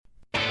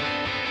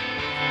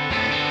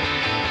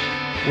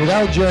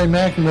Without Jerry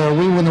McNamara,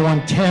 we would have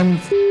won 10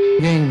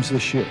 games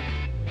this year.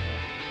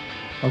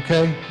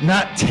 Okay?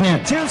 Not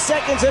 10. 2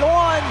 seconds and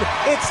one.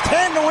 It's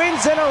 10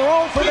 wins in a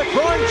row for the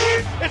Crunch.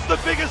 It's the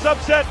biggest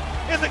upset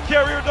in the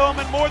Carrier Dome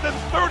in more than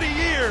 30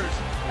 years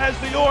as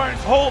the Orange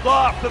hold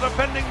off the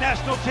defending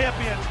national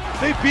champions.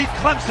 They beat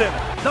Clemson.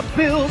 The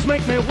Bills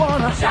make me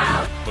wanna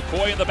shout.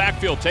 McCoy in the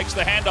backfield takes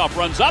the handoff,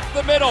 runs up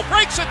the middle,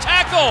 breaks a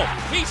tackle.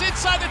 He's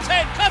inside the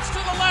 10, cuts to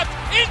the left,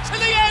 into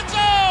the end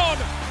zone.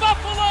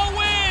 Buffalo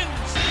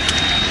wins.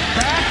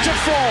 Back to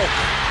Folk.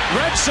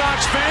 Red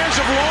Sox fans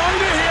have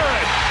longed to hear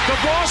it. The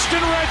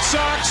Boston Red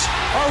Sox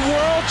are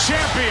world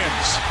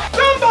champions.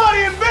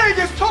 Somebody in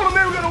Vegas told them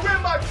they were going to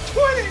win by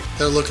 20.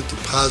 Gotta look at the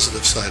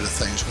positive side of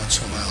things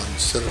once in a while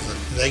instead of the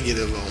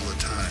negative all the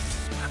time.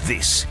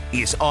 This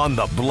is On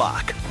the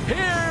Block.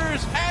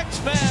 Here's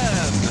X-Men.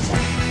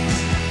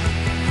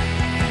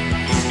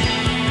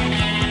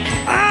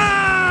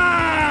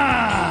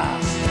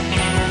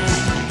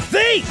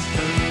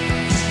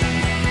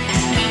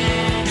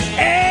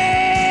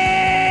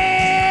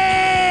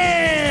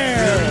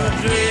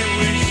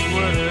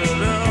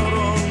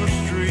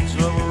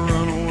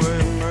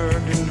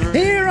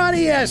 Here on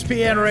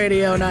ESPN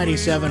Radio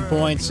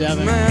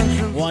 97.7,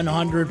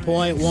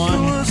 100.1,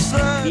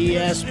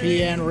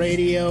 ESPN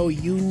Radio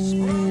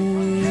Utica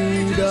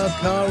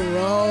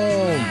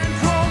Rome.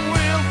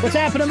 What's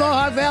happening,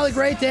 Mohawk Valley?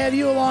 Great to have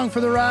you along for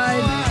the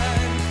ride.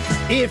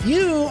 If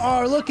you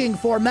are looking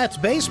for Mets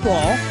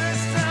baseball,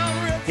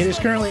 it is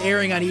currently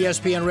airing on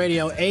ESPN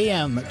Radio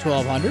AM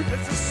 1200.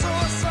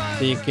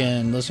 You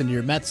can listen to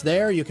your Mets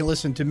there. You can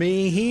listen to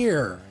me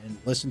here and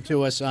listen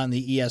to us on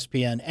the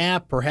ESPN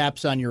app,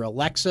 perhaps on your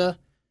Alexa.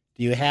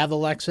 Do you have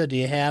Alexa? Do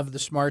you have the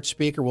smart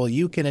speaker? Well,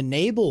 you can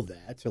enable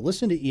that to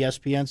listen to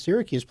ESPN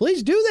Syracuse.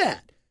 Please do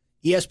that.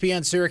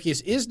 ESPN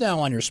Syracuse is now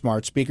on your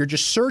smart speaker.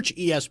 Just search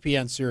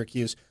ESPN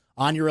Syracuse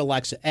on your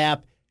Alexa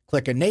app.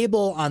 Click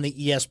Enable on the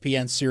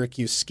ESPN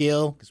Syracuse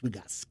skill, because we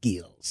got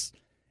skills.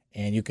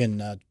 And you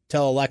can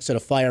tell Alexa to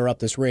fire up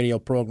this radio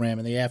program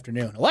in the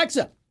afternoon.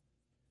 Alexa,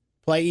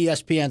 play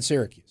ESPN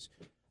Syracuse.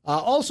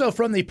 Also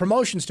from the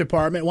promotions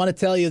department, I want to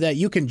tell you that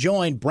you can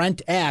join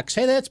Brent Axe.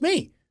 Hey, that's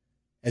me.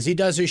 As he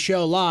does his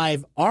show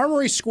live,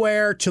 Armory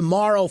Square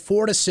tomorrow,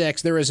 4 to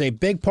 6. There is a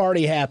big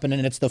party happening.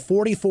 It's the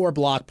 44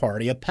 block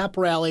party, a pep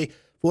rally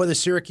for the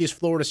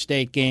Syracuse-Florida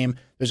State game.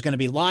 There's going to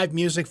be live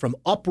music from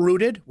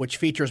Uprooted, which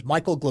features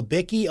Michael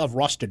Glabicki of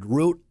Rusted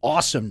Root.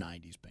 Awesome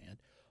 90s band.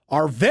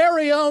 Our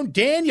very own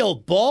Daniel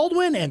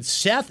Baldwin and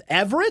Seth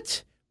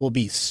Everett will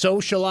be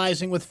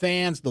socializing with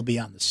fans. They'll be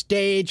on the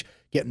stage,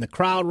 getting the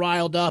crowd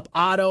riled up.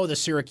 Otto, the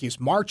Syracuse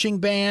marching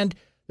band.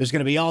 There's going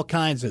to be all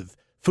kinds of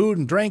food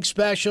and drink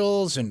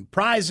specials and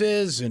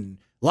prizes and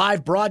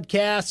live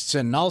broadcasts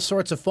and all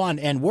sorts of fun.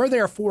 And we're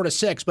there 4 to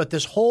 6, but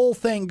this whole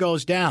thing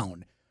goes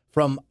down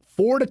from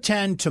 4 to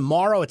 10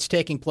 tomorrow. It's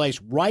taking place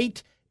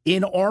right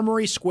in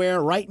Armory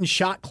Square, right in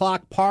Shot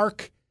Clock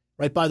Park,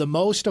 right by the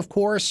Most, of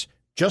course,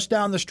 just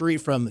down the street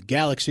from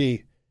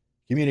Galaxy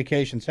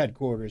Communications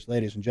headquarters,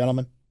 ladies and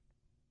gentlemen.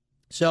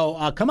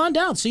 So come on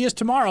down, see us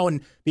tomorrow,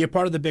 and be a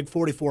part of the big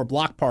 44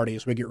 block party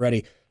as we get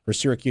ready for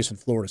Syracuse and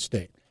Florida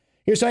State.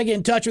 Here's how you get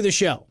in touch with the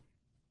show.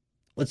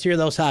 Let's hear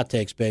those hot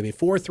takes, baby.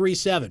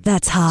 437.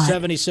 That's hot.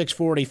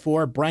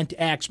 7644. Brent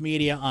Axe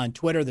Media on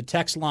Twitter. The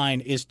text line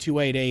is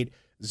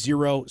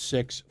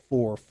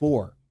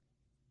 288-0644.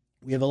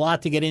 We have a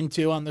lot to get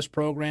into on this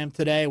program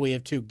today. We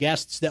have two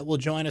guests that will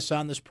join us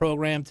on this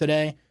program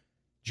today.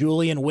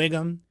 Julian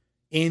Wiggum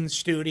in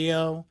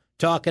studio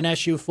talking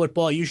SU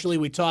football. Usually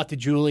we talk to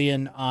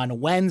Julian on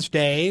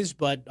Wednesdays,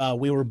 but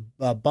we were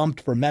bumped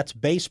for Mets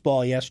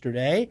baseball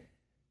yesterday.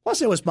 Plus,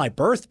 it was my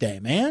birthday,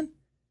 man.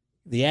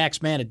 The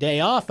Axe Man a day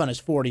off on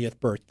his 40th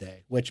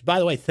birthday, which, by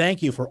the way,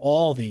 thank you for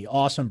all the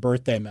awesome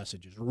birthday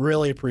messages.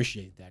 Really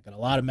appreciate that. Got a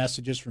lot of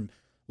messages from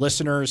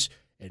listeners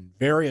in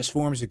various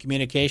forms of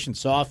communication.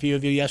 Saw a few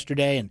of you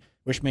yesterday and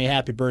wish me a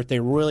happy birthday.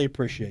 Really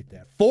appreciate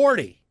that.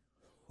 40.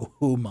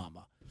 Ooh,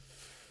 mama.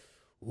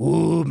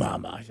 Ooh,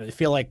 mama. I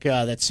feel like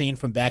that scene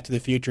from Back to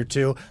the Future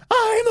 2.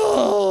 I'm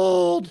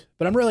old,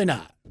 but I'm really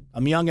not.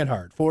 I'm young at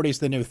heart. 40 is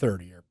the new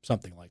 30 or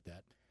something like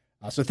that.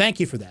 So thank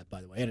you for that, by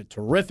the way. I had a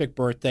terrific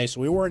birthday, so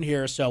we weren't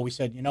here. So we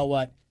said, you know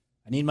what?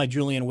 I need my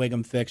Julian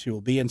Wiggum fix. He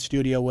will be in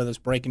studio with us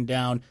breaking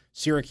down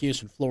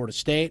Syracuse and Florida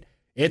State.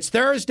 It's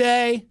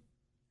Thursday.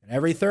 And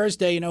every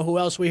Thursday, you know who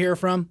else we hear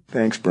from?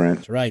 Thanks, Brent.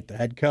 That's right, the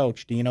head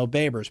coach, Dino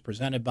Babers,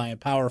 presented by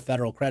Empower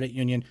Federal Credit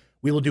Union.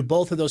 We will do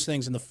both of those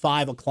things in the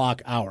 5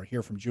 o'clock hour.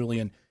 Hear from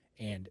Julian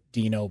and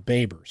Dino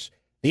Babers.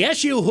 The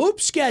SU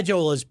hoop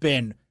schedule has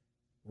been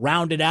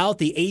rounded out.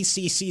 The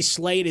ACC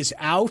slate is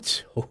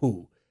out.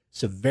 Ooh.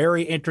 Some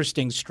very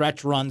interesting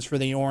stretch runs for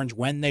the Orange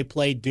when they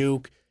play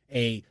Duke,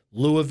 a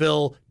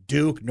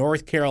Louisville-Duke,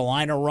 North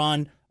Carolina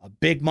run, a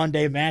big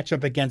Monday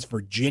matchup against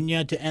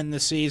Virginia to end the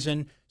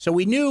season. So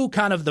we knew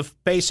kind of the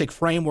basic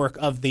framework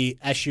of the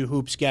SU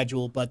hoop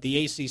schedule, but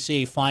the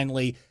ACC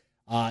finally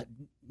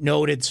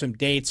noted some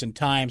dates and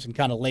times and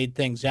kind of laid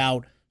things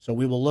out. So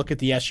we will look at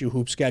the SU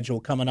hoop schedule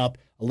coming up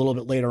a little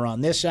bit later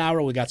on this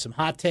hour. We got some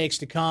hot takes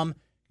to come.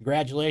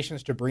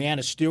 Congratulations to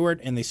Breanna Stewart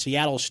and the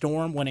Seattle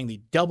Storm winning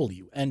the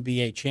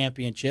WNBA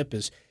championship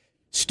as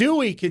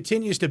Stewie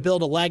continues to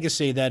build a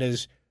legacy that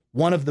is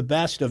one of the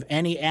best of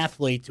any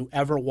athlete to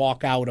ever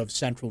walk out of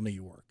Central New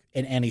York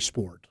in any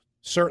sport.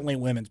 Certainly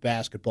women's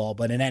basketball,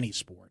 but in any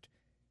sport.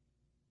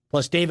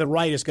 Plus, David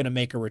Wright is going to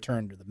make a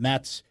return to the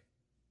Mets.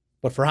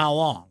 But for how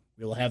long?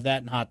 We'll have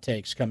that in hot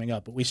takes coming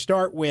up. But we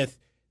start with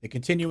the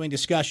continuing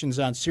discussions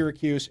on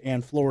Syracuse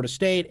and Florida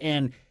State.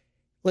 And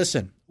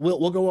listen,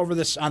 we'll go over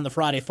this on the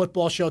Friday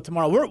football show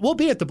tomorrow. We'll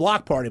be at the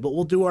block party, but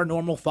we'll do our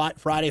normal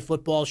Friday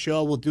football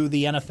show. We'll do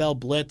the NFL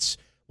Blitz.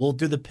 We'll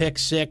do the Pick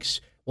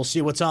Six. We'll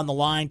see what's on the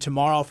line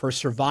tomorrow for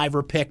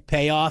Survivor Pick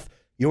Payoff.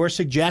 Your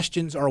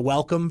suggestions are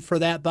welcome for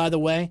that, by the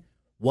way.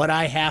 What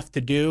I have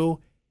to do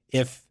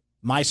if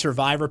my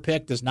Survivor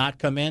pick does not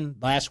come in.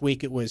 Last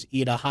week it was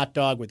eat a hot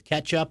dog with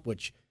ketchup,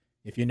 which,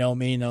 if you know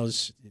me,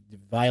 knows it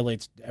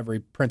violates every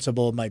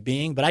principle of my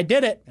being. But I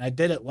did it. I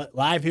did it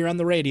live here on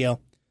the radio.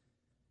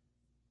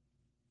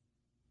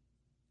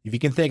 If you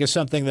can think of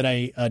something that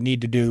I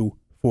need to do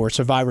for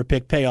Survivor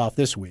Pick Payoff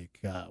this week,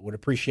 would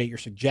appreciate your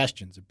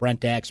suggestions at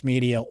Brent Axe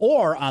Media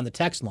or on the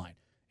text line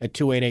at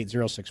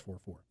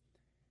 288-0644.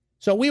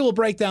 So we will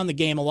break down the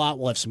game a lot.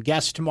 We'll have some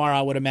guests tomorrow,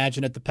 I would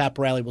imagine, at the pep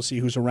rally. We'll see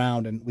who's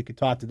around, and we could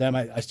talk to them.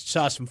 I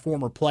saw some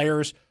former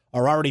players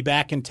are already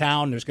back in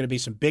town. There's going to be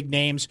some big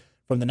names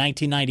from the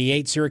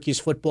 1998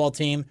 Syracuse football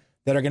team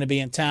that are going to be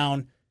in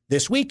town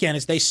this weekend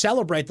as they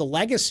celebrate the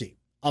legacy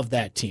of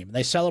that team.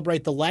 They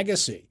celebrate the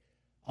legacy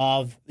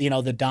of, the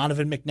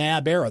Donovan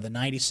McNabb era, the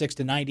 96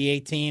 to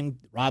 98 team,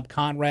 Rob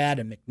Conrad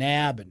and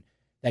McNabb, and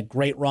that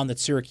great run that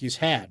Syracuse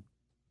had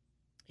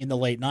in the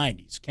late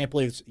 90s. Can't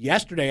believe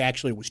yesterday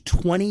actually was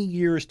 20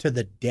 years to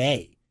the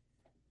day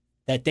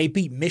that they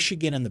beat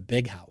Michigan in the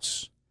Big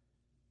House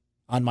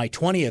on my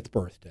 20th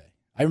birthday.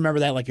 I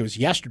remember that like it was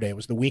yesterday. It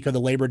was the week of the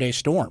Labor Day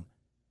storm.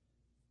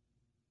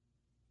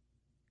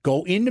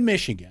 Go into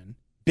Michigan,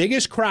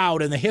 biggest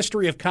crowd in the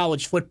history of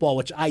college football,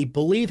 which I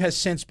believe has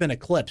since been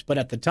eclipsed, but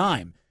at the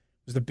time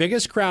it was the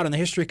biggest crowd in the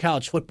history of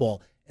college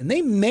football, and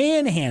they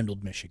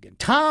manhandled Michigan.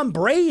 Tom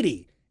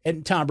Brady.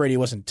 And Tom Brady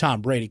wasn't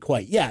Tom Brady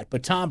quite yet,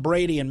 but Tom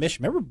Brady and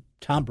Michigan. Remember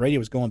Tom Brady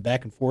was going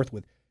back and forth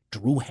with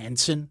Drew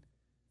Henson?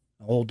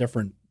 A whole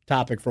different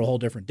topic for a whole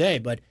different day.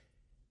 But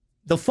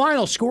the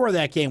final score of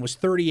that game was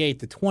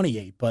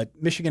 38-28, but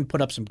Michigan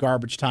put up some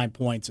garbage time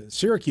points.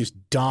 Syracuse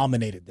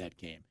dominated that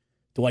game.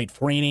 Dwight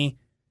Freeney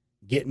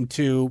getting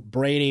to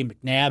Brady.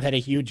 McNabb had a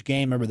huge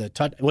game. Remember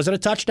was it a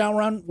touchdown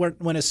run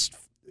when his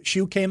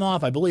shoe came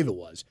off? I believe it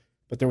was.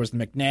 But there was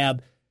the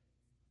McNabb.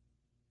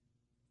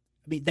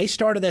 I mean, they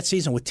started that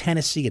season with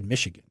Tennessee and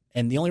Michigan,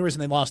 and the only reason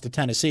they lost to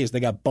Tennessee is they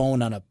got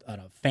boned on a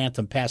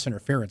phantom pass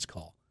interference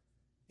call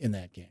in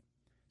that game.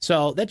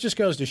 So that just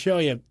goes to show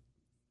you,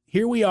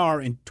 here we are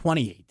in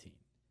 2018,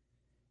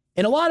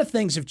 and a lot of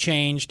things have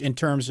changed in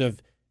terms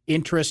of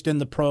interest in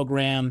the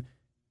program,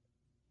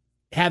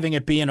 having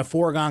it being a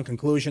foregone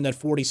conclusion that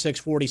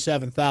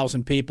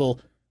 47,000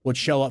 people would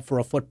show up for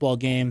a football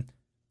game.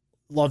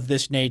 Love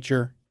this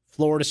nature.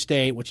 Florida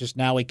State, which is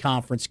now a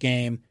conference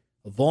game,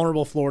 a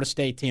vulnerable Florida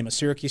State team, a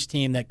Syracuse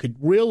team that could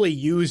really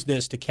use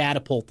this to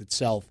catapult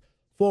itself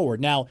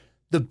forward. Now,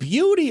 the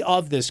beauty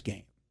of this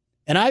game,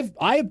 and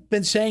I've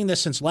been saying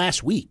this since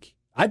last week.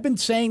 I've been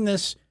saying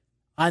this,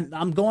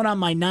 I'm going on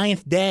my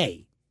 9th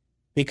day,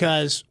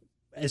 because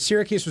as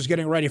Syracuse was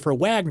getting ready for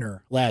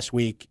Wagner last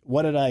week,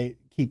 what did I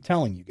keep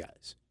telling you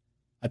guys?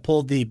 I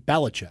pulled the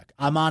Belichick.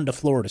 I'm on to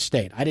Florida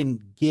State. I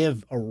didn't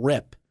give a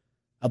rip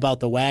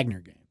about the Wagner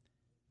game.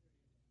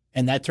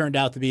 And that turned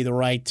out to be the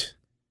right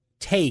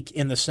take,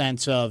 in the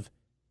sense of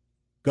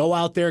go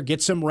out there,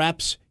 get some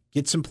reps,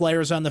 get some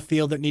players on the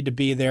field that need to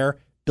be there,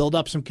 build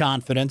up some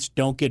confidence,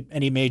 don't get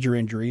any major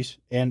injuries,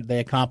 and they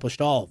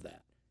accomplished all of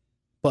that.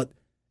 But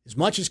as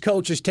much as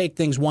coaches take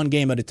things one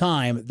game at a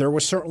time, there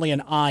was certainly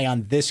an eye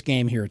on this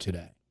game here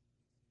today,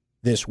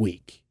 this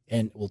week.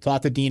 And we'll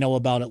talk to Dino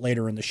about it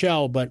later in the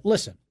show, but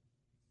listen,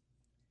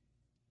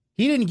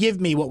 he didn't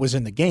give me what was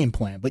in the game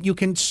plan, but you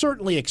can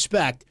certainly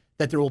expect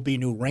that there will be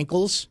new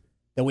wrinkles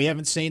that we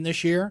haven't seen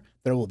this year.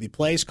 There will be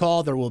plays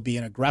called. There will be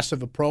an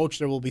aggressive approach.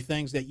 There will be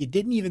things that you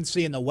didn't even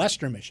see in the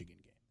Western Michigan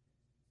game.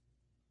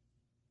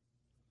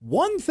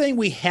 One thing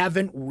we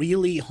haven't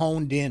really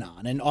honed in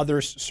on, and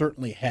others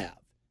certainly have,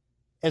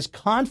 as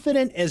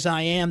confident as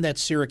I am that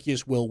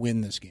Syracuse will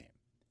win this game,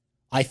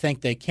 I think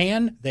they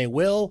can, they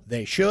will,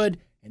 they should,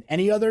 and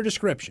any other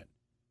description,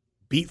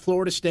 beat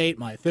Florida State.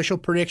 My official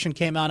prediction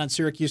came out on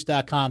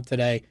Syracuse.com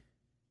today.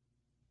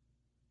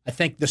 I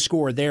think the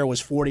score there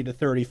was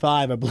 40-35.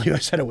 I believe I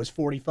said it was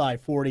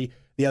 45-40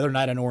 the other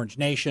night on Orange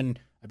Nation.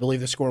 I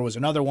believe the score was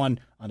another one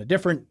on a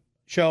different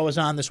show I was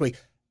on this week.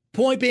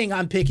 Point being,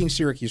 I'm picking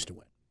Syracuse to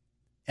win.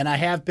 And I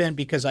have been,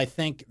 because I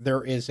think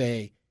there is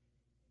a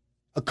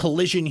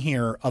collision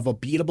here of a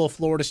beatable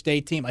Florida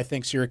State team. I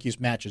think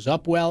Syracuse matches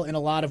up well in a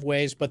lot of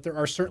ways, but there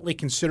are certainly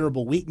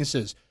considerable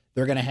weaknesses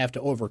they're going to have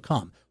to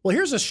overcome. Well,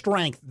 here's a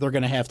strength they're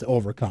going to have to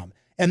overcome,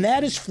 and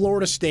that is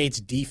Florida State's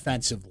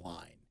defensive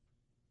line.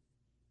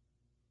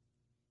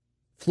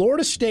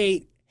 Florida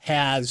State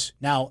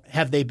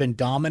have they been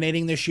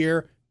dominating this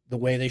year the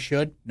way they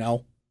should?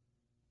 No.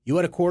 You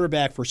had a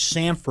quarterback for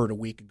Samford a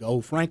week ago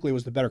who, frankly,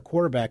 was the better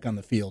quarterback on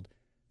the field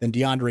than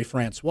DeAndre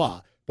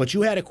Francois. But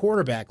you had a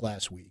quarterback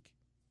last week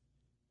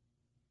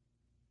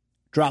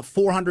drop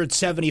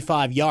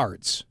 475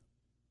 yards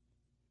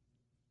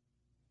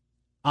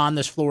on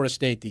this Florida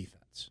State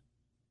defense.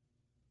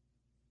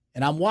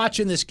 And I'm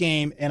watching this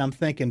game, and I'm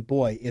thinking,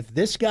 boy, if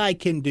this guy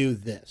can do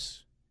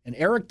this, and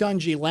Eric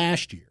Dungey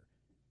last year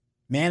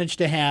managed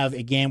to have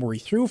a game where he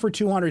threw for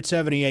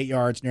 278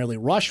 yards, nearly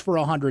rushed for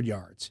 100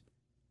 yards,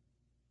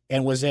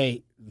 and was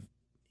a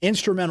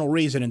instrumental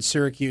reason in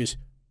Syracuse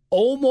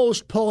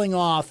almost pulling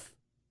off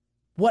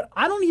what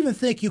I don't even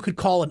think you could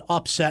call an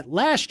upset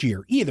last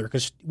year either,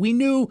 because we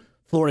knew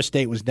Florida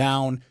State was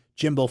down.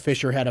 Jimbo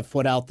Fisher had a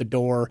foot out the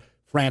door.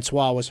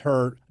 Francois was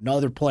hurt. And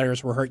other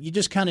players were hurt. You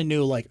just kind of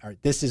knew, like, all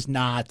right, this is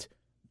not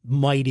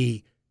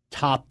mighty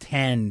top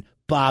 10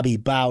 Bobby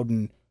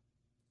Bowden,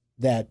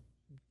 that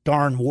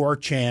darn war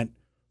chant,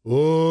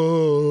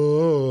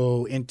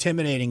 oh,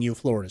 intimidating you,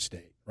 Florida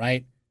State,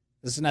 right?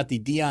 This is not the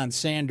Deion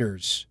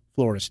Sanders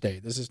Florida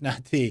State. This is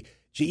not the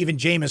even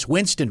Jameis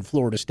Winston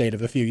Florida State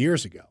of a few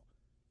years ago.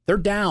 They're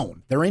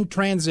down. They're in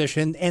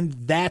transition, and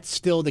that's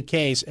still the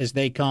case as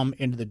they come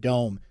into the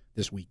Dome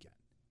this weekend.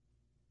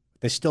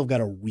 They still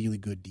got a really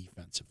good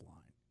defensive line.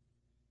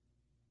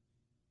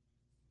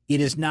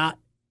 It is not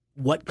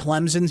what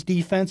Clemson's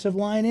defensive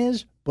line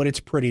is, but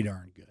it's pretty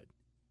darn good.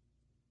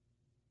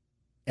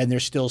 And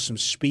there's still some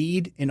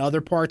speed in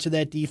other parts of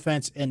that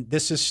defense, and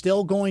this is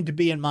still going to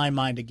be, in my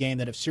mind, a game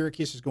that if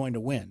Syracuse is going to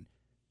win,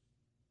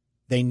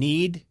 they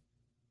need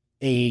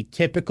a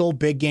typical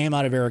big game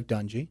out of Eric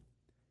Dungey.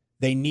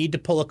 They need to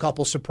pull a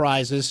couple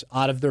surprises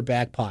out of their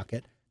back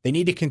pocket. They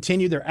need to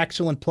continue their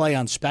excellent play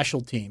on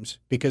special teams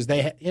because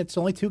it's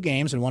only 2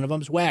 games, and one of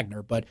them is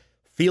Wagner, but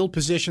field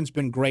position's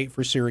been great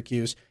for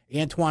Syracuse.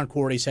 Antoine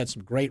Cordy's had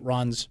some great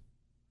runs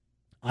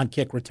on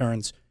kick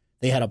returns.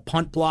 They had a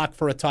punt block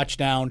for a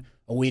touchdown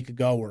a week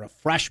ago where a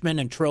freshman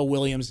and Trill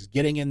Williams is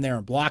getting in there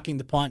and blocking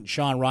the punt, and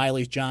Sean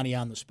Riley's Johnny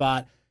on the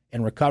spot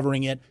and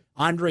recovering it.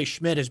 Andre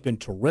Schmidt has been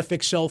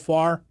terrific so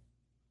far.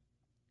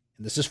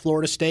 And this is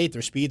Florida State.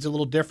 Their speed's a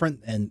little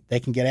different, and they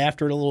can get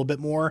after it a little bit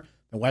more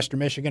than Western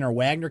Michigan or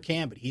Wagner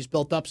can, but he's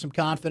built up some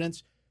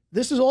confidence.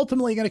 This is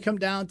ultimately going to come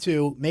down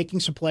to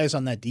making some plays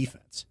on that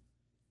defense.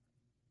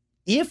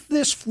 If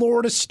this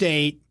Florida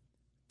State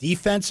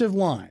defensive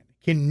line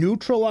can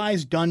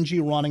neutralize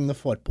Dungey running the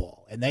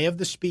football, and they have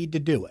the speed to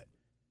do it,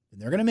 then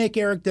they're going to make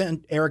Eric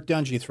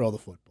Dungey throw the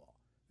football.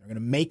 They're going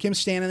to make him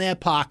stand in that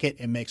pocket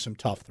and make some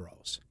tough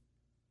throws.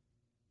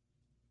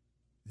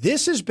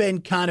 This has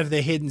been kind of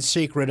the hidden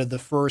secret of the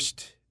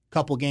first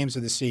couple games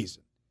of the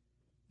season.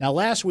 Now,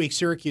 last week,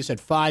 Syracuse had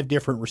 5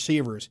 different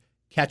receivers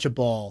catch a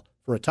ball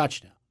for a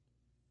touchdown.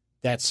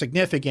 That's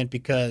significant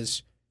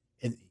because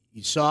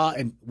you saw,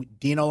 and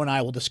Dino and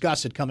I will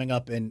discuss it coming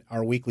up in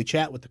our weekly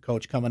chat with the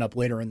coach coming up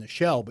later in the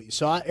show, but you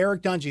saw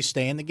Eric Dungey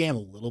stay in the game a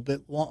little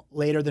bit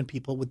later than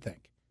people would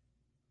think.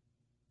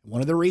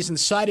 One of the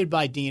reasons cited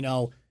by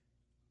Dino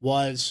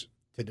was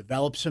to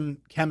develop some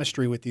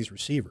chemistry with these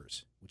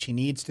receivers, which he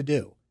needs to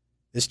do.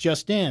 This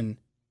just in,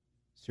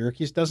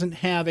 Syracuse doesn't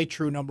have a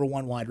true number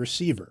 1 wide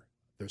receiver.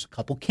 There's a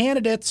couple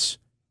candidates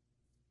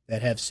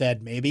that have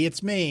said, maybe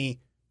it's me,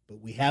 but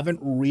we haven't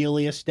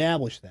really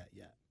established that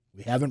yet.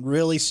 We haven't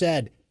really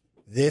said,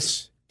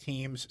 this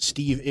team's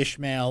Steve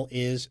Ishmael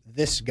is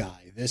this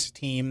guy. This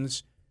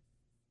team's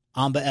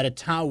Amba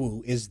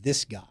Edetawu is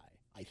this guy.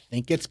 I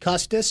think it's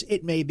Custis.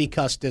 It may be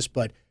Custis,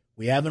 but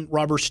we haven't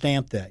rubber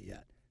stamped that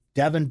yet.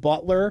 Devin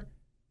Butler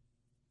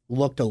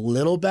looked a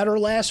little better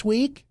last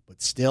week,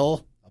 but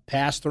still a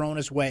pass thrown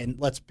his way. And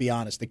let's be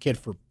honest, the kid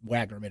for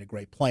Wagner made a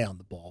great play on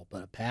the ball,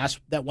 but a pass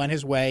that went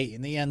his way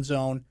in the end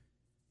zone,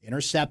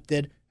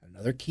 intercepted,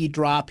 another key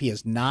drop. He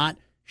has not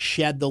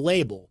shed the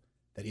label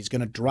that he's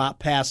going to drop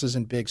passes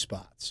in big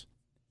spots.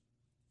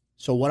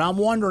 So what I'm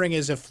wondering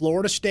is if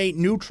Florida State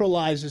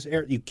neutralizes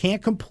Eric, you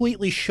can't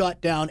completely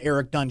shut down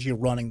Eric Dungey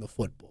running the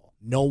football.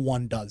 No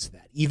one does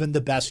that. Even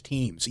the best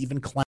teams,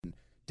 even Clemson,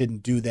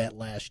 didn't do that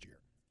last year.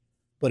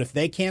 But if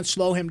they can't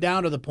slow him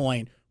down to the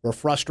point where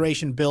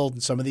frustration builds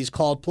and some of these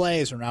called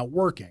plays are not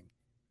working,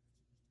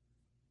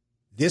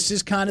 this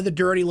is kind of the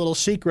dirty little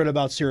secret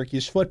about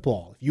Syracuse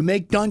football. If you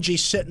make Dungey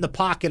sit in the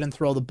pocket and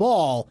throw the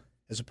ball,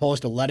 as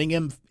opposed to letting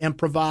him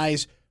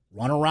improvise,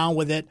 run around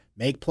with it,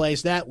 make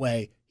plays that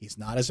way, he's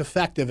not as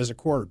effective as a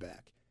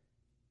quarterback.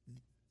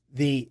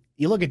 You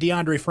look at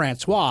DeAndre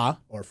Francois,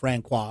 or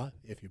Francois,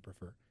 if you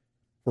prefer,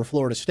 for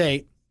Florida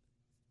State,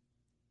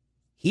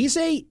 he's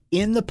a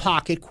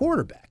in-the-pocket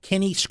quarterback.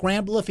 Can he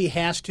scramble if he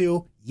has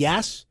to?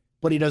 Yes,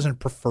 but he doesn't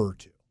prefer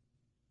to.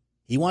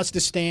 He wants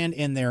to stand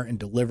in there and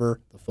deliver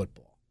the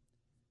football.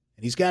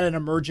 And he's got an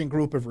emerging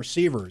group of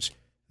receivers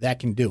that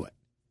can do it.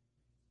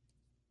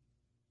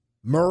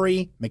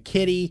 Murray,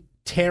 McKitty,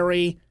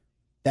 Terry,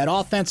 that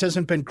offense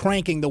hasn't been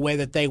cranking the way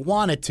that they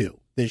wanted to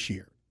this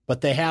year, but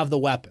they have the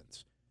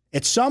weapons.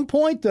 At some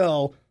point,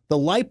 though, the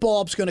light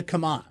bulb's going to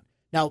come on.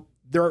 Now,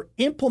 they're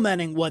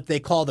implementing what they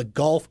call the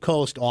Gulf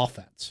Coast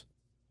offense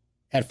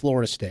at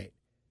Florida State.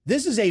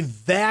 This is a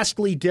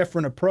vastly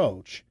different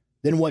approach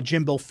than what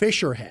Jimbo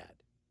Fisher had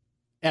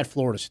at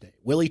Florida State.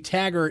 Willie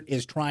Taggart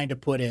is trying to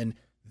put in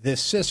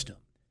this system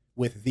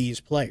with these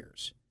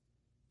players.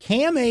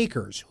 Cam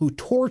Akers, who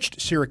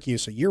torched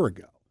Syracuse a year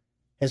ago,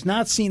 has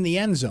not seen the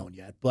end zone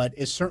yet, but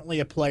is certainly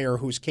a player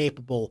who's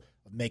capable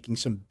of making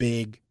some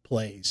big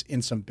plays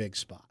in some big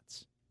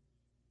spots.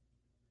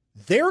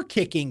 Their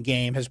kicking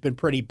game has been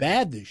pretty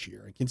bad this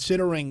year,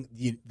 considering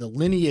the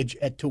lineage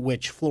to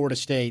which Florida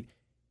State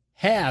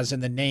has in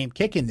the name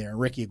kicking there,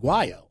 Ricky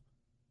Aguayo.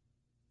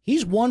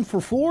 He's 1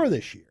 for 4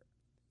 this year.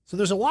 So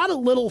there's a lot of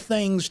little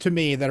things to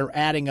me that are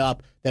adding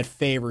up that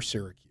favor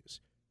Syracuse.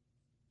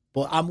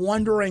 But I'm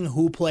wondering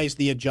who plays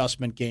the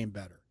adjustment game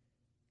better.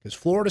 Because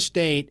Florida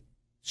State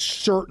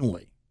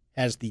certainly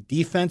has the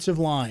defensive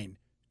line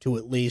to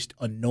at least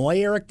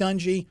annoy Eric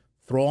Dungy,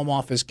 throw him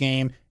off his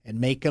game, and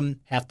make him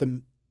have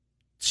to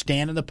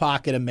stand in the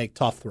pocket and make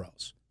tough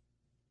throws.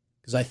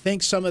 Because I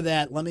think some of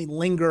that, let me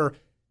linger.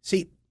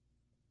 See,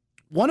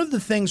 one of the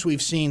things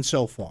we've seen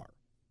so far,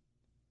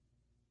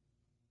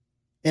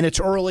 and it's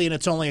early and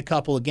it's only a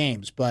couple of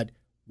games, but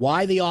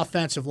why the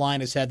offensive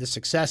line has had the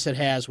success it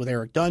has with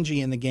Eric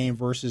Dungy in the game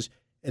versus,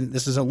 and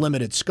this is a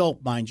limited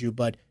scope, mind you,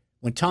 but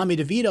when Tommy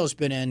DeVito's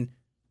been in,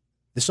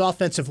 this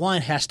offensive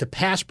line has to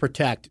pass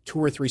protect 2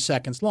 or 3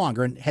 seconds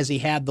longer. And has he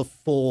had the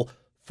full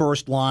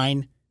first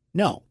line?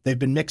 No. They've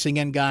been mixing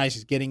in guys.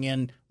 He's getting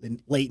in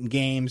late in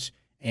games,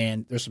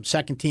 and there's some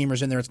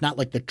second-teamers in there. It's not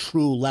like the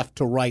true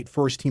left-to-right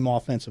first-team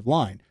offensive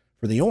line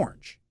for the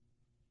Orange.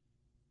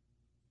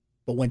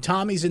 But when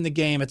Tommy's in the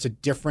game, it's a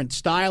different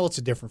style, it's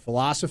a different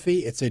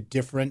philosophy, it's a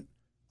different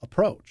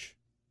approach.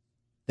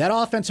 That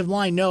offensive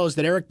line knows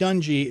that Eric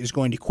Dungy is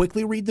going to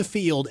quickly read the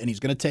field, and he's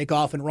going to take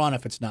off and run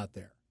if it's not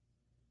there.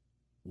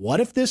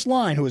 What if this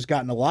line, who has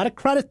gotten a lot of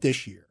credit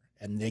this year,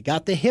 and they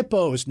got the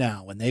hippos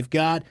now, and they've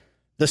got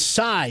the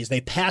size,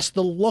 they passed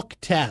the look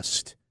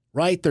test,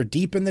 right? They're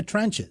deep in the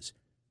trenches.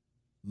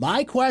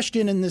 My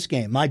question in this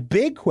game, my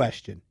big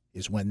question,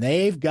 is when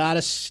they've got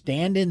to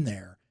stand in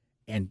there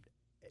and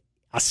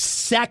a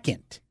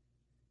second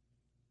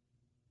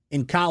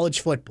in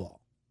college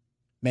football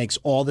makes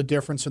all the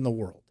difference in the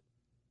world.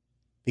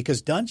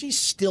 Because Dungy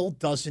still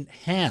doesn't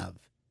have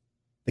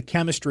the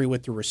chemistry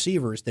with the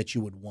receivers that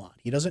you would want.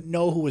 He doesn't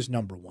know who his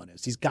number one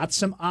is. He's got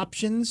some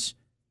options.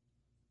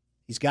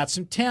 He's got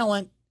some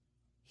talent.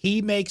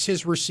 He makes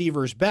his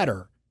receivers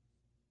better.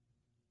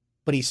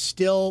 But he's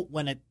still,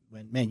 when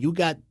you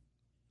got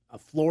a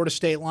Florida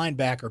State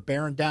linebacker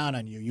bearing down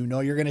on you, you know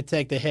you're going to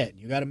take the hit.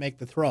 You got to make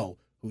the throw.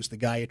 Who's the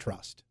guy you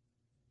trust?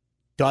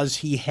 Does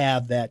he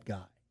have that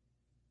guy?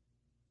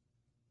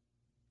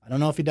 I don't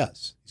know if he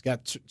does. He's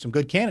got some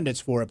good candidates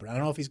for it, but I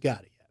don't know if he's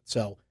got it yet.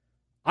 So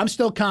I'm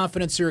still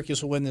confident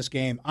Syracuse will win this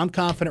game. I'm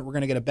confident we're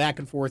going to get a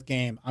back-and-forth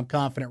game. I'm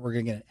confident we're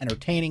going to get an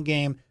entertaining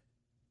game.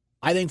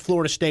 I think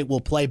Florida State will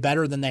play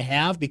better than they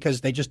have because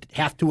they just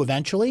have to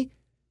eventually.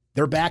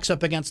 Their back's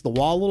up against the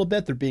wall a little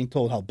bit. They're being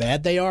told how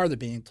bad they are. They're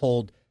being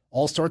told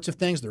all sorts of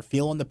things. They're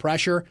feeling the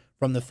pressure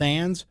from the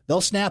fans.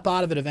 They'll snap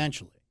out of it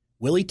eventually.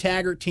 Willie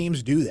Taggart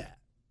teams do that.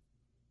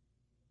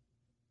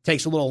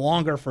 Takes a little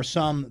longer for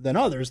some than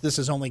others. This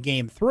is only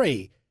game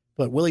 3.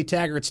 But Willie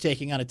Taggart's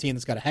taking on a team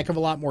that's got a heck of a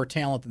lot more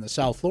talent than the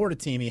South Florida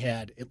team he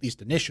had, at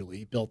least initially.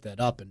 He built that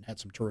up and had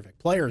some terrific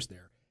players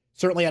there.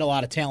 Certainly had a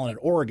lot of talent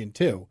at Oregon,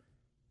 too.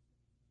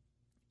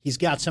 He's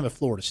got some at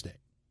Florida State.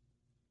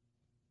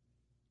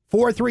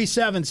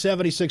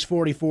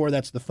 437-7644,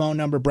 that's the phone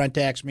number. Brent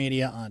Axe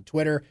Media on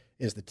Twitter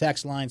is the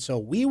text line. So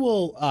we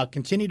will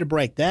continue to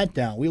break that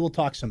down. We will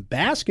talk some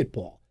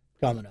basketball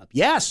coming up.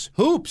 Yes,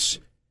 hoops.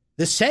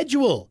 The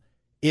schedule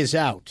is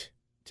out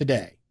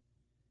today.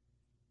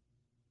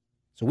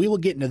 So we will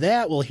get into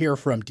that. We'll hear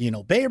from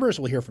Dino Babers.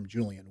 We'll hear from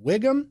Julian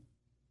Wiggum.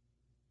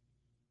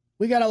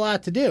 We got a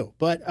lot to do.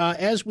 But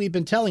as we've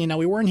been telling you, now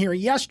we weren't here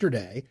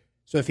yesterday.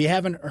 So if you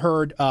haven't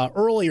heard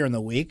earlier in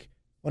the week,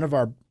 one of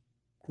our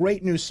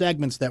great new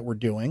segments that we're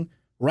doing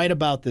right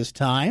about this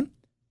time,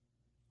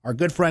 our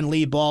good friend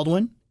Lee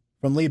Baldwin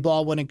from Lee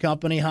Baldwin and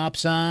Company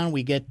hops on.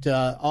 We get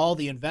all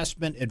the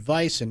investment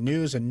advice and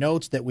news and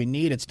notes that we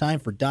need. It's time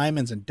for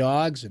Diamonds and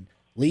Dogs, and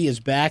Lee is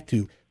back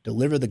to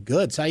deliver the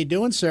goods. How you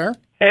doing, sir?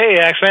 Hey,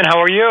 Axman,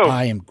 how are you?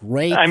 I am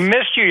great. I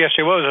missed you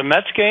yesterday. What was it, a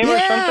Mets game or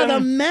something? Yeah,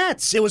 the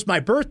Mets. It was my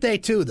birthday,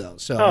 too, though.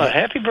 So,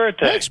 happy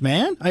birthday. Thanks,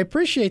 man. I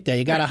appreciate that.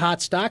 You got a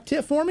hot stock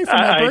tip for me for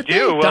my birthday? I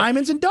do. Well,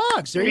 Diamonds and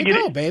Dogs. There you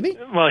go, baby.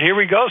 Well, here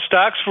we go.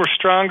 Stocks were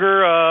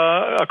stronger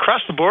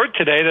across the board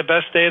today, the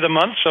best day of the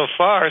month so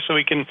far, so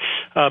we can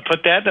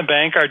put that in the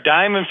bank. Our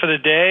diamond for the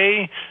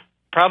day,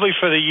 probably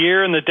for the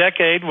year and the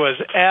decade, was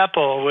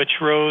Apple, which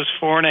rose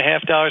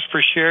 $4.50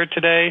 per share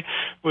today,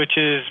 which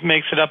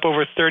makes it up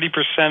over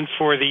 30%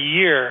 for the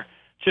year.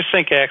 Just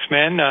think,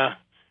 Axman,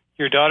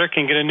 your daughter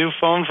can get a new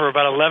phone for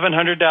about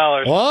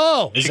 $1,100.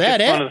 Whoa, is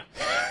that it?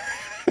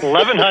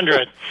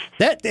 $1,100.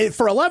 That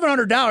for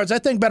 $1,100,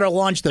 that thing better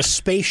launch the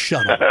space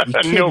shuttle. You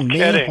kidding No me?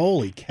 kidding.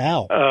 Holy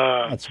cow,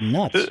 that's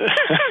nuts.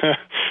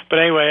 But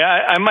anyway,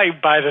 I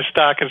might buy the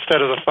stock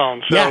instead of the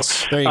phone. So,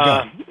 yes, there you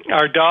go.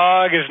 Our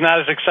dog is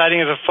not as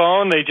exciting as a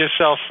phone. They just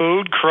sell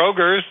food.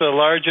 Kroger's, the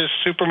largest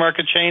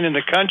supermarket chain in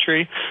the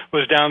country,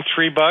 was down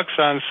 $3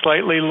 on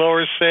slightly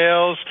lower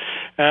sales.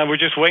 We're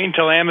just waiting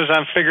until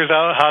Amazon figures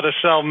out how to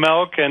sell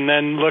milk and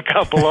then look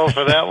out below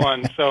for that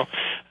one. So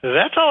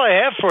that's all I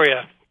have for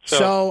you.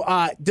 So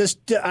I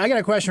got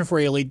a question for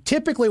you, Lee.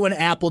 Typically when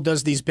Apple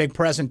does these big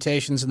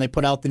presentations and they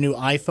put out the new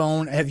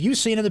iPhone, have you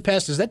seen in the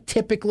past, does that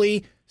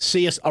typically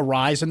see a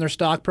rise in their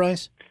stock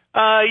price?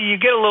 You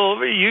get a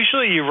little.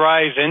 Usually, you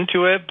rise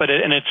into it, but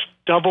it's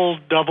double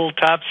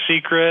top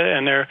secret,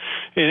 and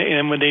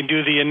when they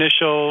do the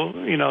initial,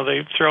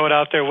 they throw it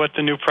out there with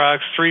the new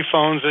products. 3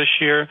 phones this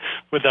year,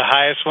 with the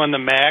highest one, the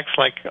Max,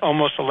 like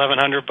almost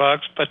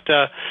 $1,100. But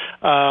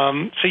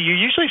so you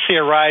usually see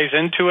a rise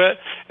into it.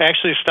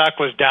 Actually, stock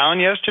was down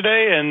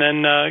yesterday, and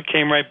then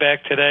came right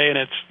back today, and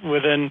it's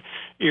within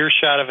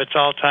earshot of its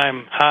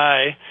all-time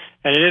high.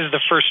 And it is the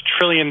first $1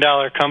 trillion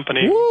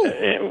company.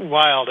 Woo!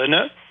 Wild, isn't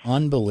it?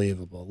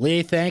 Unbelievable.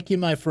 Lee, thank you,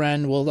 my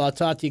friend. I'll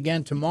talk to you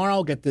again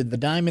tomorrow. Get the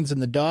Diamonds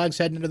and the Dogs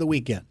heading into the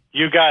weekend.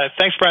 You got it.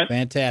 Thanks, Brent.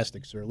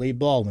 Fantastic, sir. Lee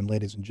Baldwin,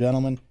 ladies and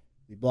gentlemen.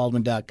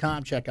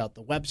 LeeBaldwin.com. Check out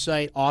the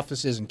website.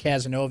 Offices in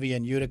Cazenovia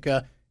and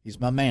Utica. He's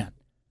my man.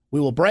 We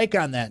will break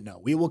on that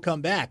note. We will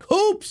come back.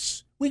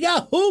 Hoops! We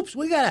got hoops.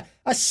 We got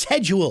a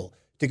schedule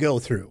to go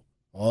through.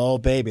 Oh,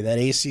 baby, that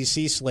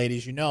ACC slate,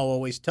 as you know,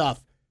 always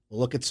tough. We'll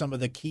look at some of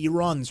the key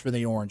runs for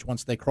the Orange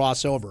once they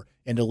cross over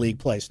into league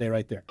play. Stay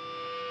right there.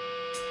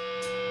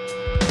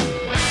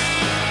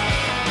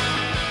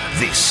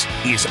 This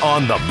is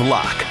On the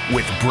Block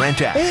with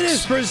Brent Axe. It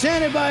is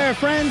presented by our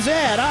friends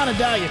at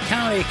Onondaga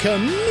County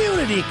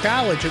Community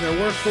College and their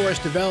workforce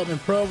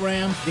development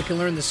program. You can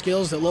learn the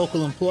skills that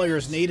local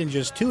employers need in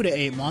just 2 to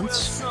 8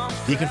 months.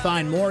 You can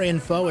find more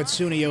info at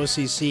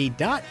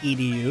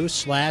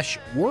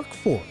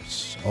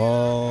sunyocc.edu/workforce.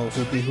 Oh,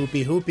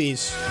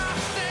 hoopies.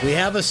 We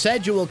have a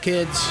schedule,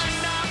 kids.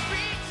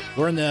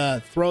 We're in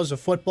the throes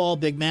of football,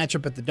 big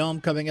matchup at the Dome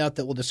coming out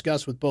that we'll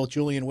discuss with both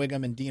Julian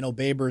Wiggum and Dino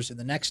Babers in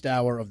the next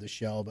hour of the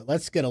show. But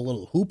let's get a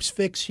little hoops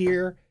fix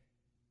here.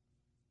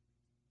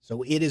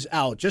 So it is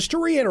out. Just to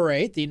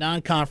reiterate, the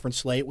non-conference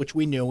slate, which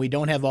we knew, we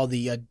don't have all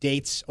the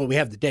dates. Oh, we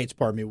have the dates,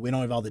 pardon me. We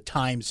don't have all the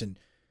times and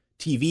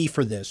TV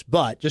for this.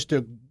 But just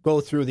to go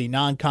through the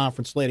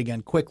non-conference slate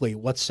again quickly,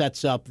 what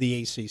sets up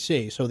the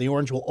ACC. So the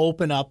Orange will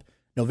open up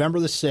November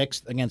the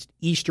 6th against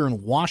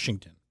Eastern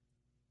Washington.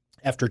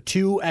 After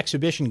 2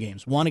 exhibition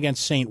games, one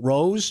against St.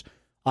 Rose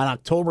on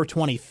October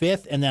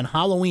 25th, and then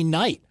Halloween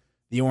night,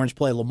 the Orange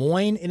play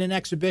Lemoyne in an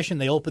exhibition.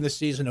 They open the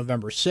season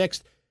November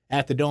 6th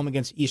at the Dome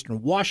against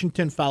Eastern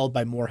Washington, followed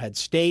by Morehead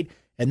State.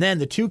 And then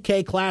the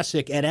 2K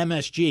Classic at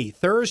MSG,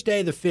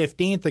 Thursday the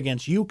 15th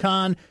against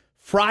UConn,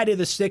 Friday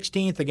the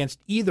 16th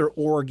against either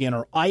Oregon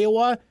or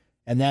Iowa,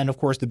 and then, of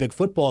course, the big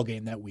football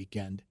game that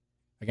weekend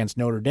against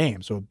Notre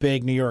Dame. So a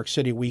big New York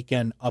City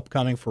weekend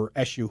upcoming for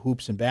SU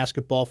hoops and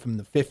basketball from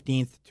the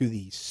 15th to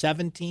the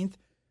 17th.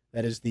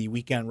 That is the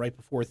weekend right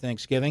before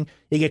Thanksgiving.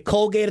 You get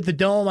Colgate at the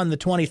Dome on the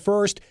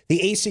 21st,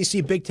 the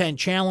ACC Big Ten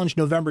Challenge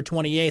November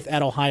 28th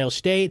at Ohio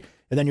State,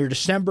 and then your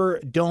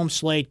December Dome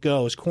slate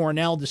goes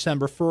Cornell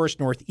December 1st,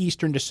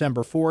 Northeastern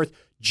December 4th,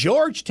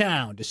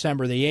 Georgetown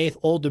December the 8th,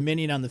 Old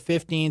Dominion on the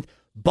 15th,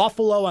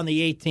 Buffalo on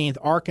the 18th,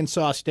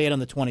 Arkansas State on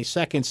the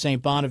 22nd,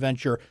 St.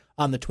 Bonaventure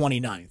on the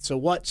 29th. So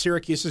what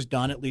Syracuse has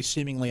done, at least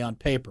seemingly on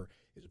paper,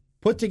 is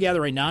put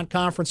together a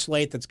non-conference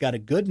slate that's got a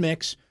good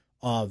mix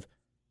of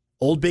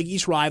old Big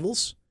East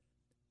rivals,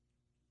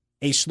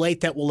 a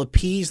slate that will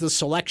appease the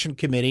selection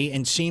committee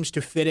and seems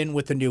to fit in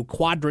with the new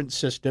quadrant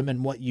system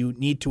and what you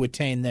need to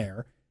attain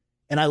there.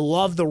 And I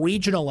love the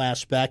regional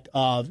aspect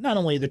of not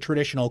only the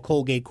traditional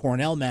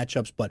Colgate-Cornell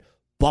matchups, but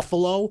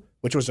Buffalo,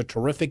 which was a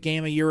terrific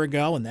game a year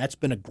ago, and that's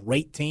been a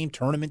great team,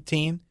 tournament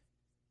team,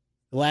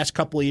 the last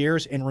couple of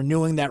years, and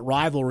renewing that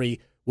rivalry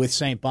with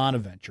St.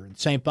 Bonaventure. And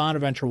St.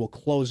 Bonaventure will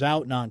close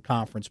out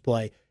non-conference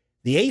play.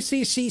 The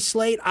ACC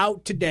slate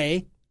out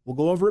today. We'll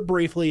go over it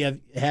briefly. You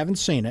haven't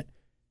seen it.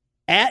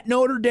 At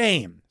Notre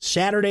Dame,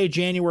 Saturday,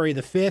 January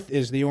the 5th,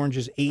 is the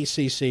Orange's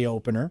ACC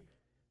opener.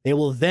 They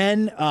will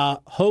then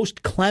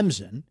host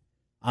Clemson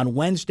on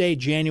Wednesday,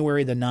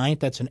 January the 9th.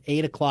 That's an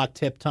 8 o'clock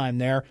tip time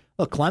there.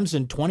 Look,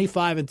 Clemson,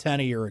 25-10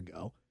 a year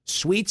ago.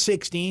 Sweet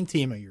 16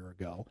 team a year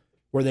ago,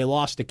 where they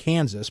lost to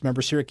Kansas.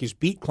 Remember, Syracuse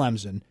beat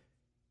Clemson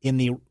in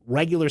the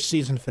regular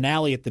season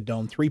finale at the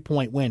Dome,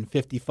 3-point win,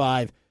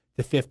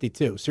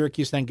 55-52.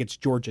 Syracuse then gets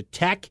Georgia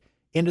Tech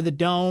into the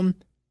Dome.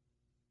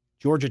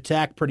 Georgia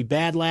Tech, pretty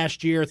bad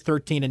last year,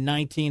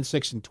 13-19,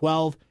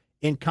 6-12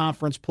 in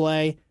conference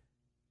play.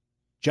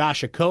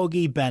 Josh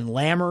Okogie, Ben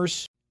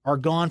Lammers are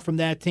gone from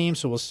that team,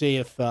 so we'll see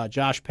if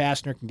Josh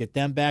Pastner can get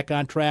them back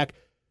on track.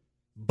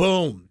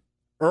 Boom.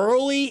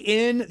 Early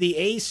in the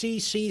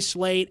ACC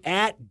slate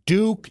at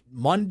Duke,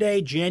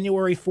 Monday,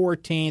 January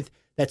 14th.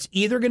 That's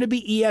either going to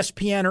be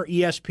ESPN or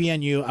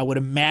ESPNU. I would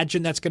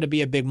imagine that's going to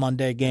be a big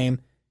Monday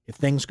game. If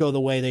things go the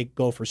way they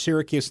go for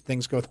Syracuse,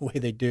 things go the way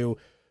they do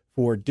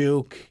for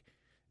Duke.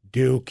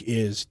 Duke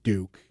is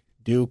Duke.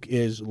 Duke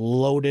is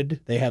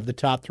loaded. They have the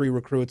top 3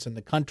 recruits in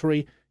the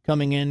country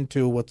coming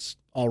into what's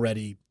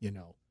already,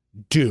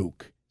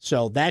 Duke.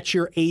 So that's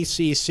your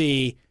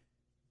ACC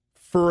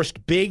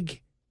first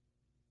big,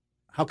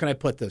 how can I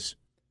put this?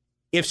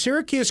 If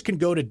Syracuse can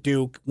go to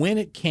Duke, win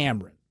at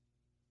Cameron.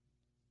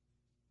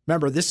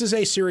 Remember, this is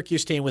a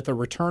Syracuse team with the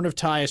return of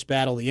Tyus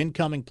Battle, the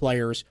incoming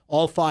players,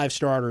 all 5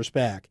 starters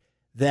back,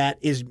 that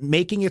is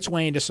making its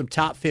way into some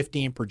top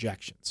 15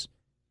 projections.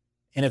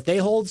 And if they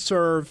hold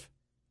serve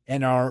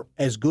and are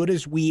as good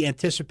as we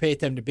anticipate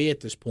them to be at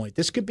this point,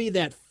 this could be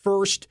that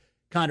first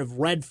kind of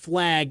red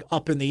flag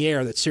up in the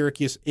air that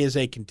Syracuse is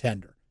a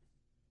contender.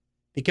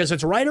 Because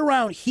it's right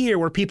around here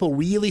where people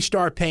really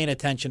start paying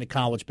attention to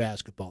college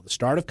basketball. The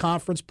start of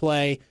conference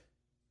play,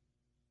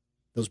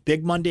 those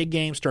big Monday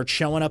games start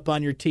showing up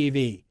on your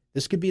TV.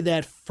 This could be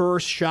that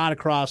first shot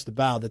across the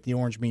bow that the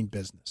Orange mean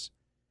business.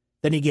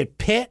 Then you get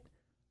Pitt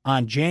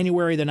on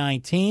January the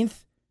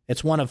 19th.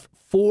 It's one of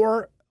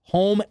 4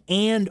 home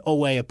and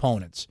away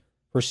opponents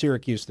for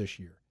Syracuse this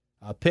year.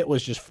 Pitt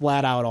was just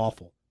flat out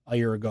awful a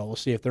year ago. We'll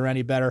see if they're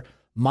any better.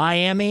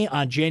 Miami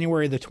on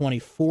January the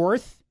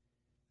 24th.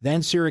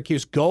 Then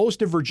Syracuse goes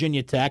to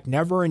Virginia Tech,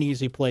 never an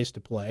easy place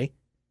to play.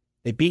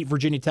 They beat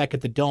Virginia Tech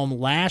at the Dome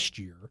last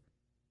year.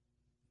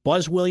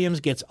 Buzz Williams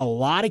gets a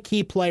lot of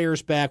key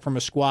players back from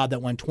a squad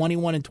that went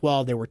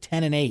 21-12. They were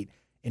 10-8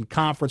 in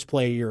conference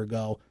play a year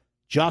ago.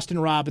 Justin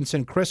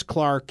Robinson, Chris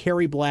Clark,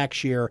 Kerry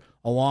Blackshear,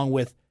 along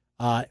with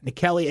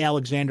Nikelly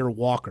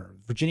Alexander-Walker.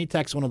 Virginia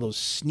Tech's one of those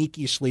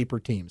sneaky sleeper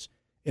teams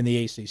in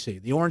the ACC.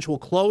 The Orange will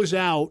close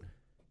out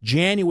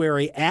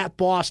January at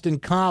Boston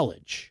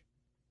College.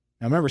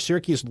 Now remember,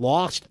 Syracuse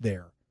lost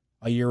there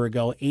a year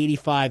ago,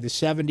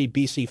 85-70.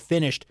 BC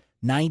finished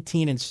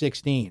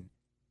 19-16.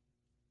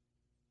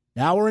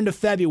 Now we're into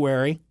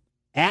February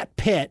at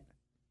Pitt,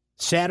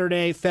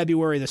 Saturday,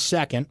 February the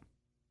 2nd.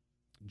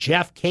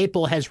 Jeff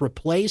Capel has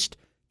replaced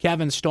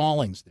Kevin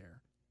Stallings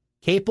there.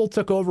 Capel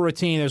took over a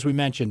team, as we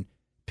mentioned,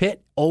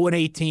 Pitt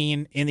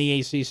 0-18 in the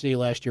ACC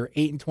last year,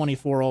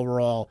 8-24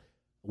 overall.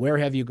 Where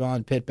have you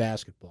gone, Pitt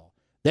basketball?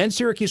 Then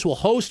Syracuse will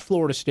host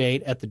Florida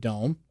State at the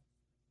Dome.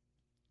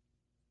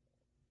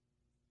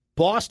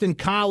 Boston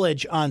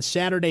College on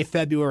Saturday,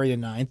 February the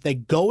 9th. They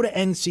go to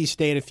NC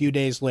State a few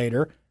days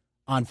later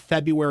on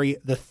February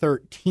the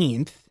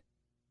 13th.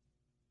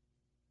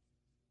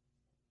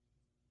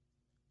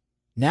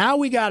 Now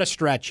we got a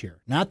stretch here.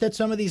 Not that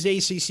some of these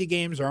ACC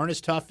games aren't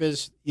as tough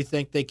as you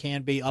think they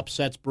can be.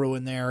 Upsets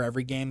brewing there.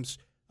 Every game's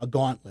a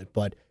gauntlet.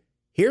 But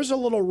here's a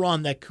little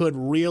run that could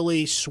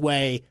really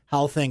sway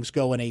how things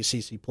go in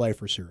ACC play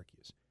for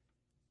Syracuse.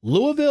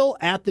 Louisville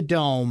at the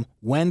Dome,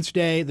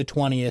 Wednesday the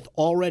 20th,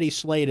 already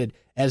slated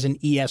as an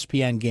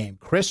ESPN game.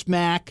 Chris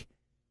Mack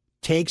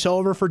takes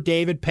over for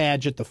David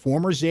Padgett, the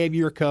former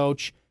Xavier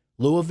coach.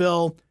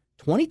 Louisville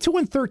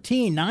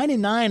 22-13,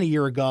 9-9 a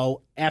year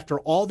ago.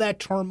 After all that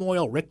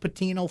turmoil, Rick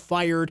Pitino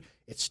fired.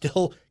 It's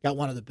still got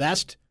one of the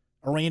best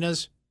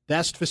arenas,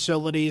 best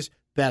facilities,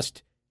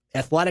 best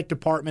athletic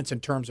departments in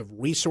terms of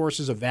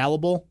resources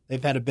available.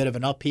 They've had a bit of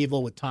an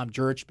upheaval with Tom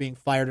Jurich being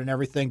fired and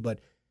everything, but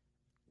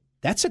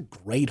that's a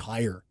great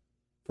hire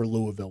for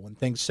Louisville when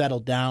things settle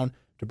down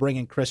to bring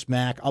in Chris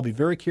Mack. I'll be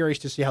very curious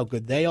to see how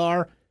good they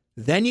are.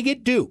 Then you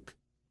get Duke,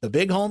 the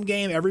big home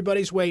game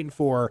everybody's waiting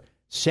for,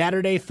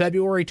 Saturday,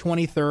 February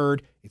 23rd.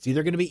 It's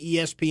either going to be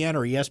ESPN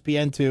or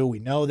ESPN2. We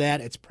know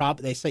that. It's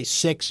they say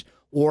 6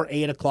 or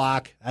 8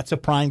 o'clock. That's a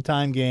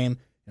primetime game,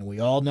 and we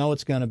all know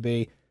it's going to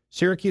be.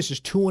 Syracuse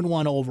is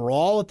 2-1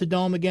 overall at the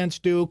Dome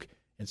against Duke,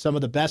 and some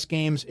of the best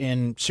games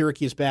in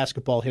Syracuse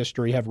basketball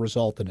history have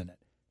resulted in it.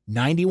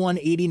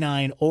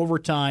 91-89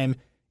 overtime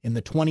in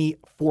the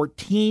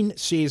 2014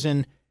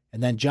 season,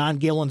 and then John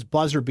Gillen's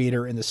buzzer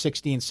beater in the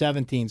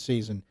 16-17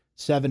 season,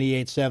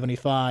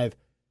 78-75.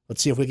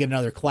 Let's see if we get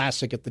another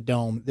classic at the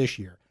Dome this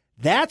year.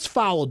 That's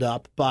followed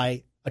up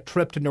by a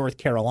trip to North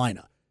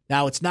Carolina.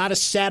 Now, it's not a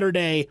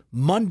Saturday,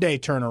 Monday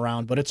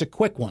turnaround, but it's a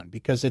quick one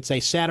because it's a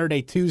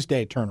Saturday,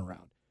 Tuesday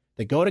turnaround.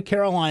 They go to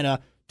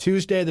Carolina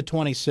Tuesday the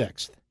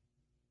 26th.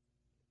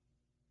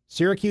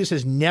 Syracuse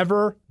has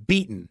never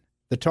beaten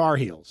the Tar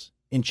Heels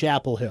in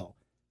Chapel Hill.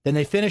 Then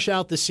they finish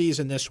out the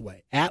season this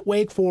way. At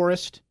Wake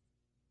Forest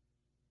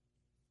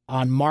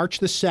on March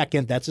the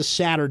 2nd. That's a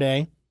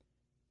Saturday.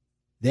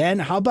 Then,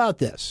 how about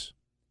this?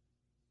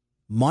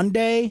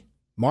 Monday,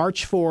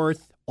 March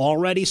 4th,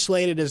 already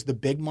slated as the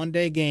big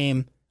Monday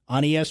game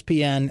on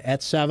ESPN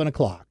at 7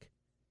 o'clock.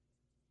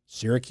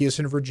 Syracuse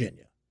and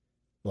Virginia.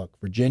 Look,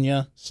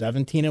 Virginia,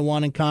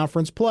 17-1 in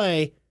conference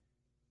play,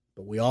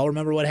 but we all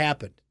remember what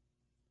happened.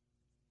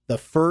 The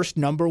first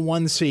number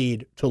 1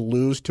 seed to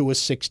lose to a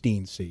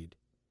 16 seed.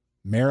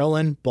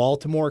 Maryland,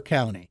 Baltimore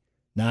County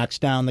knocks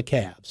down the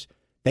Cavs.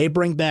 They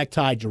bring back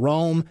Ty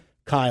Jerome,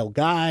 Kyle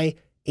Guy,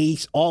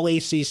 all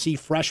ACC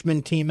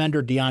freshman team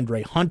ender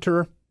DeAndre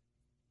Hunter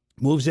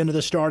moves into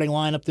the starting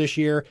lineup this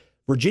year.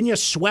 Virginia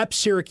swept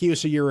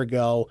Syracuse a year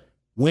ago,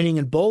 winning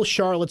in both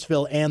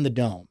Charlottesville and the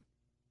Dome.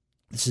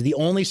 This is the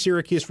only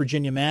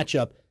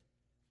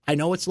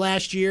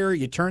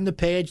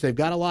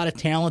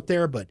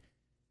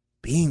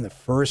being the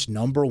first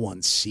number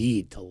one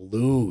seed to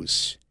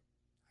lose,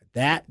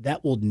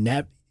 that will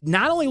never,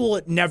 not only will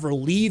it never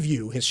leave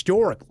you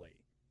historically,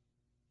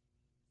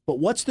 but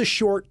what's the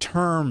short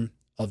term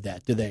of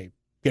that? Do they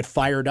get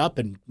fired up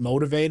and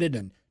motivated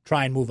and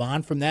try and move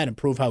on from that and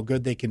prove how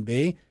good they can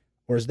be?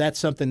 Or is that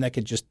something that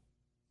could just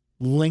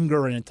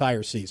linger an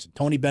entire season?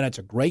 Tony Bennett's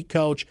a great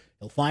coach.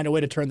 He'll find a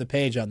way to turn the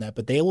page on that,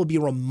 but they will be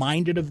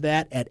reminded of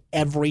that at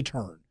every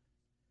turn.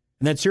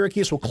 And then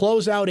Syracuse will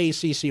close out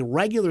ACC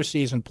regular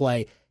season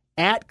play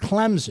at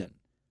Clemson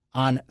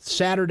on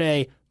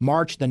Saturday,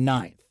 March the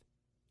 9th.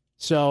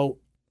 So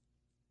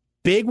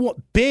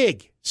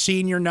big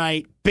senior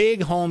night,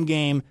 big home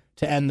game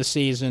to end the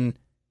season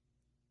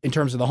in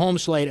terms of the home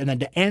slate, and then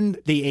to end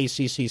the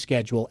ACC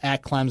schedule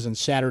at Clemson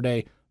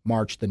Saturday,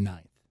 March the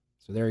 9th.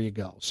 So there you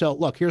go. So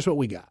look, here's what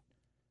we got.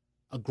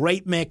 A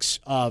great mix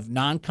of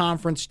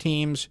non-conference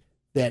teams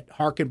that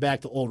harken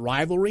back to old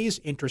rivalries,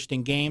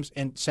 interesting games,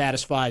 and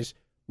satisfies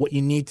what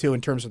you need to in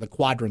terms of the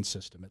quadrant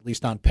system, at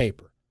least on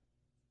paper.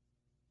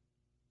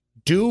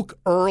 Duke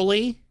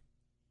early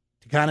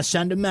to kind of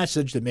send a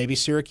message that maybe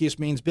Syracuse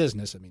means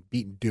business. I mean,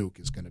 beating Duke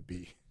is going to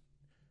be...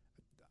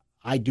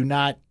 I do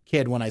not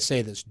kid when I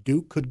say this.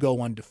 Duke could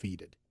go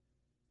undefeated.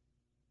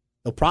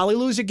 They'll probably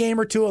lose a game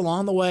or two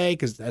along the way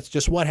because that's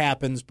just what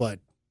happens, but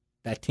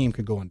that team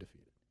could go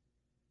undefeated.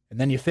 And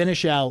then you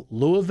finish out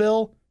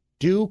Louisville,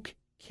 Duke,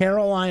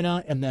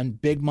 Carolina, and then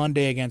big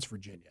Monday against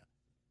Virginia.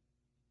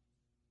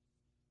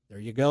 There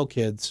you go,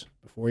 kids.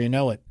 Before you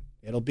know it,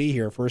 it'll be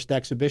here. First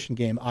exhibition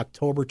game,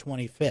 October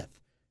 25th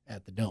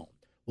at the Dome.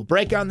 We'll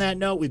break on that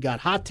note. We've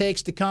got hot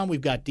takes to come. We've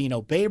got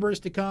Dino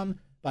Babers to come.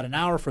 About an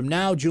hour from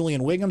now,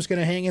 Julian Wigham's going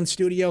to hang in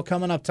studio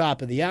coming up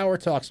top of the hour,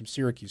 talk some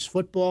Syracuse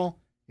football.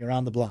 You're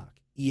on the block.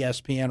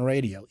 ESPN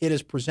Radio. It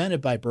is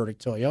presented by Burdick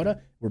Toyota.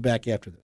 We're back after this.